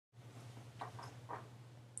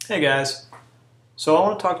Hey guys, so I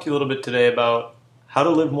want to talk to you a little bit today about how to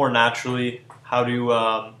live more naturally, how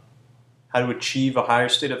to achieve a higher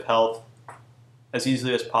state of health as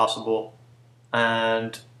easily as possible.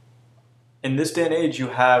 And in this day and age, you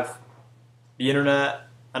have the internet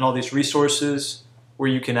and all these resources where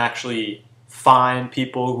you can actually find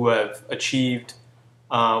people who have achieved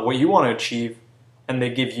what you want to achieve, and they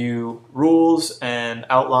give you rules and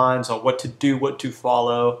outlines on what to do, what to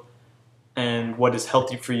follow, and what is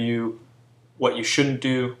healthy for you, what you shouldn't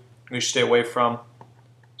do, you should stay away from.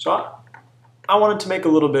 So I wanted to make a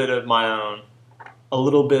little bit of my own, a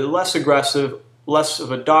little bit less aggressive, less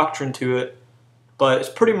of a doctrine to it, but it's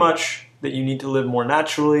pretty much that you need to live more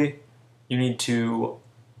naturally, you need to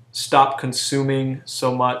stop consuming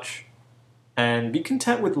so much, and be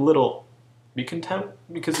content with little. Be content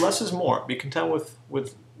because less is more. Be content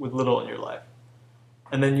with little in your life.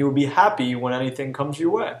 And then you will be happy when anything comes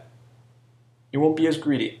your way. You won't be as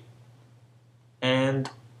greedy. And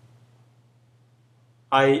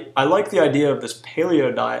I like the idea of this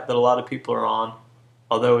paleo diet that a lot of people are on,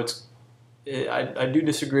 although I do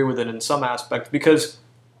disagree with it in some aspects, because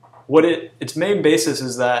its main basis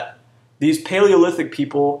is that these Paleolithic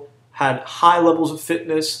people had high levels of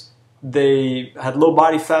fitness, they had low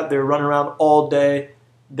body fat, they were running around all day,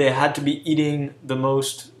 they had to be eating the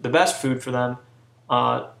best food for them,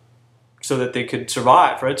 so that they could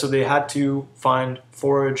survive, right? So they had to find,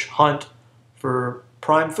 forage, hunt for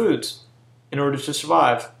prime foods in order to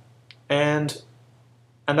survive. And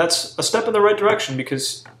that's a step in the right direction,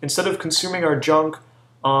 because instead of consuming our junk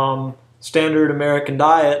standard American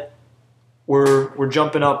diet, we're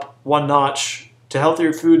jumping up one notch to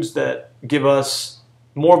healthier foods that give us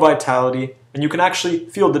more vitality, and you can actually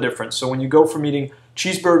feel the difference. So when you go from eating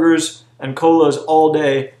cheeseburgers and colas all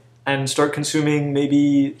day and start consuming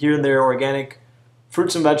maybe here and there organic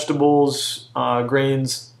fruits and vegetables,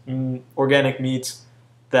 grains, organic meats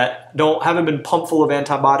that haven't been pumped full of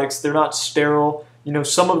antibiotics, they're not sterile. You know,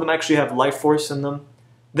 some of them actually have life force in them.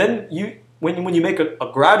 Then when you make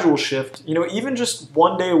a gradual shift, you know, even just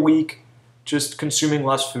one day a week, just consuming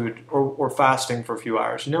less food or fasting for a few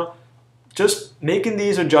hours, you know, just making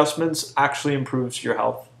these adjustments actually improves your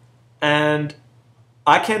health. And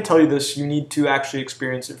I can't tell you this, you need to actually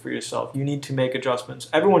experience it for yourself. You need to make adjustments.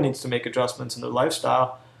 Everyone needs to make adjustments in their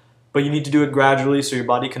lifestyle, but you need to do it gradually so your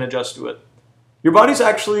body can adjust to it. Your body's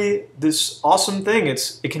actually this awesome thing.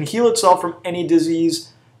 It can heal itself from any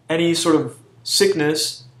disease, any sort of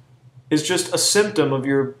sickness. Is just a symptom of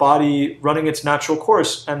your body running its natural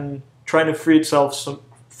course and trying to free itself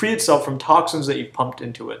from toxins that you've pumped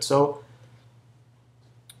into it. So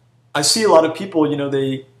I see a lot of people, you know,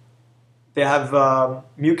 they have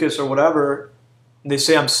mucus or whatever, and they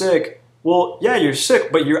say, I'm sick. Well, yeah, you're sick,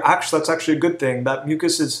 but that's actually a good thing. That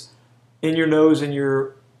mucus is in your nose, in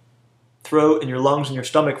your throat, in your lungs, in your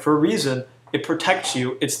stomach for a reason. It protects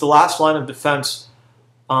you. It's the last line of defense.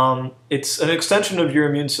 It's an extension of your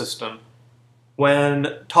immune system. When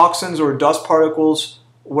toxins or dust particles,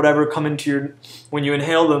 whatever, when you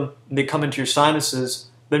inhale them, they come into your sinuses,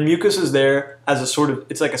 then mucus is there as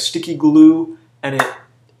it's like a sticky glue, and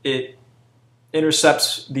it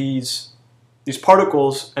intercepts these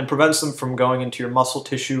particles and prevents them from going into your muscle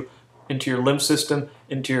tissue, into your lymph system,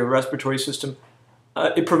 into your respiratory system.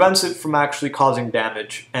 It prevents it from actually causing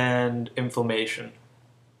damage and inflammation.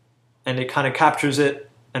 And it kind of captures it,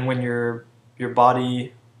 and when your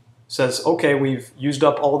body says, okay, we've used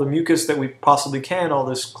up all the mucus that we possibly can, all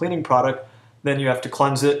this cleaning product, then you have to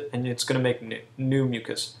cleanse it, and it's going to make new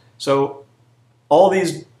mucus. So all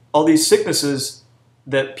these sicknesses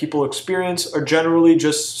that people experience are generally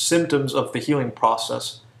just symptoms of the healing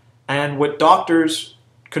process. And what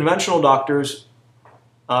conventional doctors,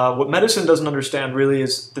 what medicine doesn't understand really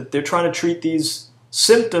is that they're trying to treat these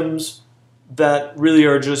symptoms that really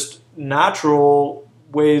are just natural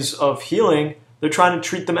ways of healing. They're trying to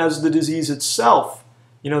treat them as the disease itself.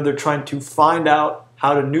 You know, they're trying to find out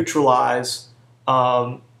how to neutralize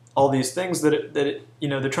all these things you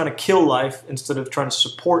know, they're trying to kill life instead of trying to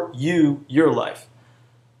support your life.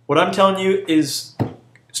 What I'm telling you is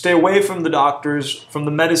stay away from the doctors, from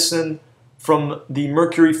the medicine, from the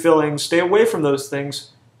mercury fillings. Stay away from those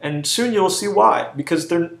things, and soon you'll see why. Because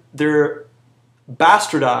they're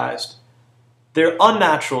bastardized. They're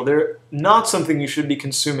unnatural. They're not something you should be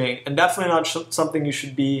consuming, and definitely not something you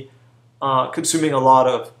should be consuming a lot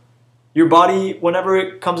of. Your body, whenever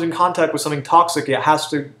it comes in contact with something toxic, it has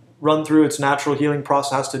to run through its natural healing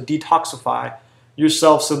process, has to detoxify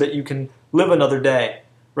yourself so that you can live another day,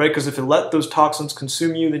 right? Because if it let those toxins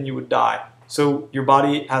consume you, then you would die. So your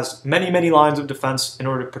body has many, many lines of defense in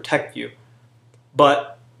order to protect you.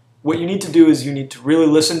 But what you need to do is you need to really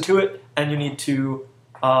listen to it, and you need to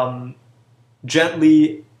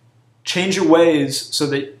gently change your ways so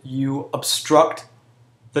that you obstruct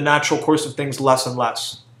the natural course of things less and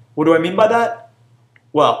less. What do I mean by that?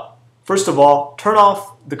 Well, first of all, turn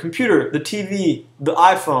off the computer, the TV, the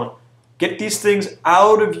iPhone. Get these things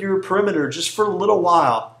out of your perimeter just for a little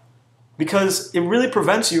while, because it really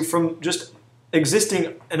prevents you from just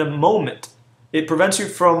existing in a moment. It prevents you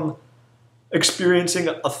from experiencing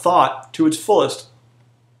a thought to its fullest.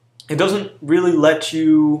 It doesn't really let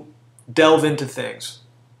you delve into things.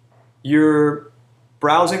 You're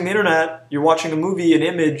browsing the internet, you're watching a movie, an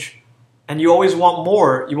image, and you always want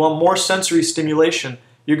more. You want more sensory stimulation.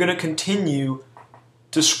 You're going to continue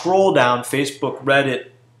to scroll down Facebook, Reddit,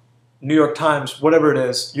 New York Times, whatever it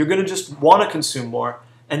is. You're going to just want to consume more,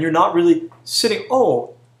 and you're not really sitting,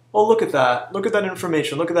 oh, look at that. Look at that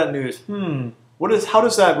information. Look at that news. How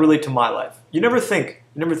does that relate to my life? You never think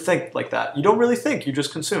like that. You don't really think, you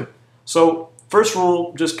just consume. So first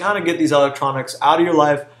rule, just kind of get these electronics out of your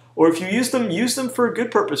life, or if you use them for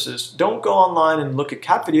good purposes. Don't go online and look at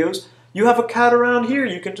cat videos. You have a cat around here,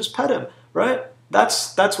 you can just pet him, right?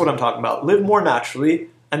 That's what I'm talking about. Live more naturally,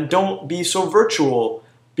 and don't be so virtual,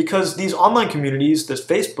 because these online communities, this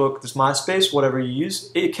Facebook, this MySpace, whatever you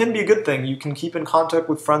use, it can be a good thing. You can keep in contact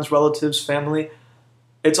with friends, relatives, family.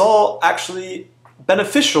 It's all actually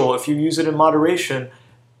beneficial if you use it in moderation,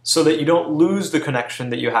 so that you don't lose the connection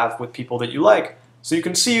that you have with people that you like. So you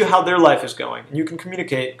can see how their life is going, and you can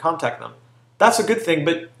communicate, contact them. That's a good thing,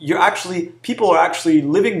 but people are actually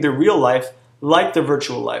living their real life like their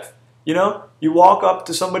virtual life. You know, you walk up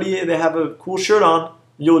to somebody and they have a cool shirt on,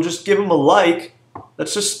 you'll just give them a like.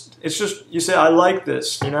 It's just, you say, I like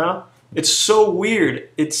this, you know? It's so weird.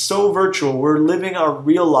 It's so virtual. We're living our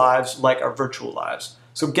real lives like our virtual lives.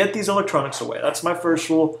 So get these electronics away. That's my first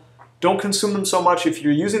rule. Don't consume them so much. If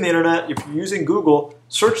you're using the internet, if you're using Google,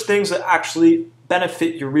 search things that actually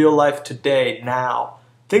benefit your real life today, now.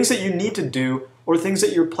 Things that you need to do, or things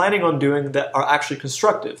that you're planning on doing that are actually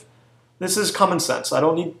constructive. This is common sense. I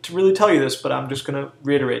don't need to really tell you this, but I'm just going to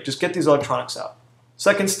reiterate. Just get these electronics out.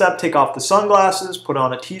 Second step, take off the sunglasses, put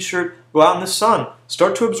on a t-shirt, go out in the sun.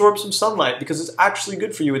 Start to absorb some sunlight, because it's actually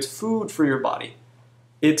good for you. It's food for your body.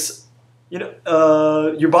 It's,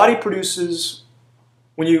 your body produces,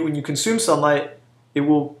 when you consume sunlight,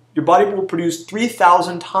 your body will produce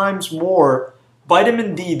 3,000 times more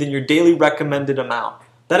vitamin D than your daily recommended amount.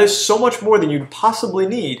 That is so much more than you'd possibly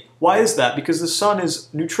need. Why is that? Because the sun is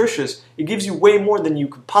nutritious. It gives you way more than you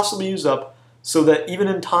could possibly use up, so that even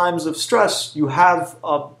in times of stress, you have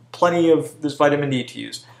plenty of this vitamin D to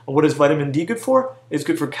use. And what is vitamin D good for? It's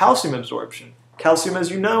good for calcium absorption. Calcium, as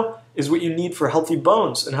you know, is what you need for healthy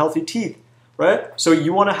bones and healthy teeth, right? So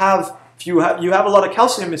you want to have, if you have a lot of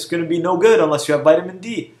calcium, it's going to be no good unless you have vitamin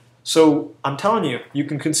D. So I'm telling you, you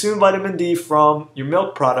can consume vitamin D from your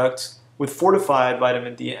milk products with fortified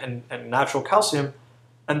vitamin D and natural calcium,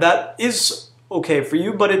 and that is okay for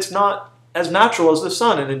you, but it's not as natural as the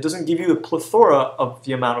sun, and it doesn't give you a plethora of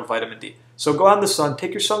the amount of vitamin D. So go out in the sun,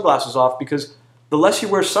 take your sunglasses off, because the less you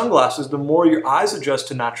wear sunglasses, the more your eyes adjust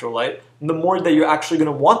to natural light, and the more that you're actually going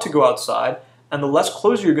to want to go outside, and the less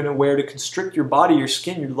clothes you're going to wear to constrict your body, your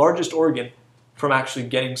skin, your largest organ, from actually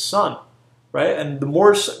getting sun. Right? And the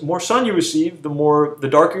more sun you receive, the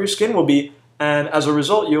darker your skin will be, and as a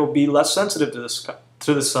result, you'll be less sensitive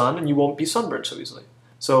to the sun, and you won't be sunburned so easily.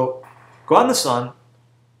 So go out in the sun,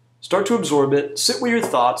 start to absorb it, sit with your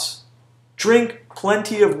thoughts, drink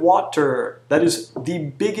plenty of water. That is the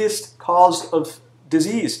biggest cause of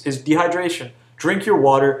disease, is dehydration. Drink your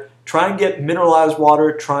water, try and get mineralized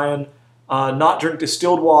water, try and not drink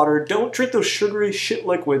distilled water. Don't drink those sugary shit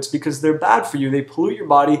liquids, because they're bad for you. They pollute your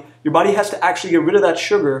body. Your body has to actually get rid of that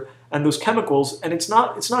sugar and those chemicals, and it's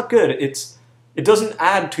not good. It doesn't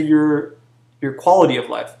add to your quality of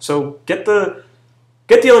life. So get the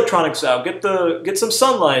electronics out. Get some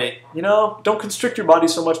sunlight. You know, don't constrict your body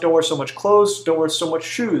so much. Don't wear so much clothes. Don't wear so much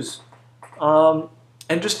shoes. And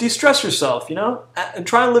just de-stress yourself. You know, and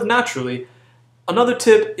try and live naturally. Another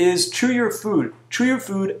tip is chew your food. Chew your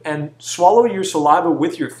food and swallow your saliva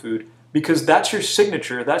with your food, because that's your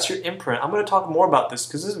signature, that's your imprint. I'm going to talk more about this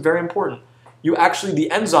because this is very important. The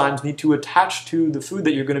enzymes need to attach to the food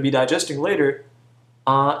that you're going to be digesting later,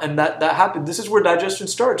 and that happens. This is where digestion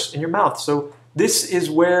starts, in your mouth. So this is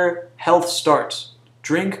where health starts.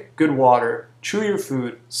 Drink good water, chew your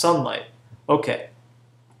food, sunlight. Okay.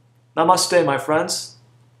 Namaste, my friends.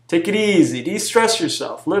 Take it easy, de-stress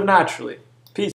yourself, live naturally.